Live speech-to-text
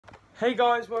Hey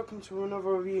guys, welcome to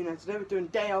another review. Now today we're doing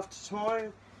Day After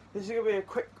Tomorrow. This is going to be a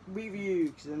quick review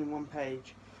because it's only one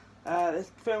page.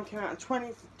 This film came out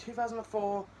in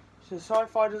 2004. It's a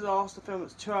sci-fi disaster film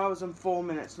that's 2 hours and 4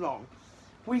 minutes long.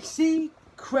 We see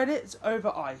credits over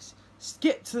ice.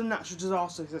 Skip to the natural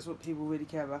disaster because that's what people really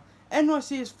care about.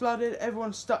 NYC is flooded,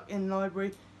 everyone's stuck in the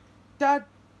library.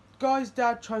 Guy's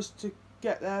dad tries to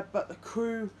get there, but the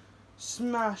crew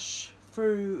smash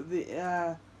through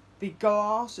the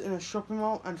glass in a shopping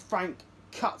mall, and Frank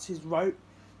cuts his rope,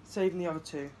 saving the other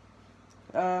two.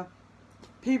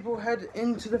 People head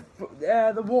into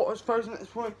the water's frozen at this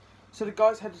point, so the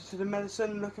guys headed to the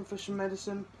medicine, looking for some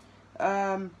medicine.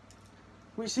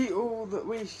 We see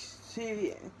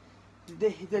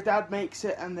the dad makes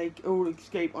it, and they all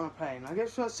escape on a plane. I give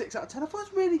it a 6 out of 10. I thought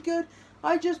it was really good.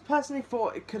 I just personally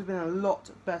thought it could have been a lot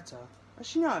better.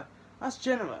 Actually, no, that's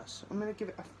generous. I'm going to give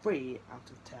it a 3 out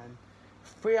of 10.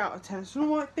 3 out of 10. It's an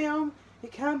alright film.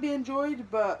 It can be enjoyed,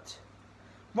 but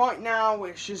right now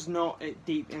it's just not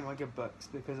deep in my good books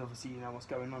because obviously you know what's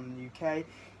going on in the UK.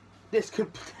 This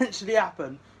could potentially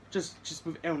happen just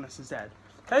with illness instead.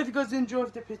 Hope you guys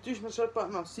enjoyed. Please do smash the like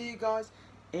button. I'll see you guys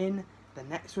in the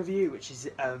next review, which is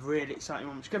a really exciting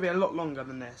one. It's going to be a lot longer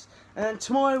than this. And then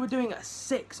tomorrow we're doing a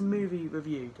 6-movie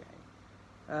review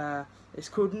game. It's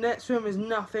called Next Film is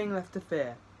Nothing Left to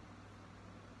Fear.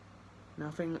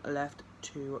 Nothing left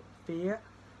to fear.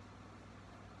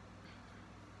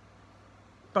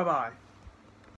 Bye bye.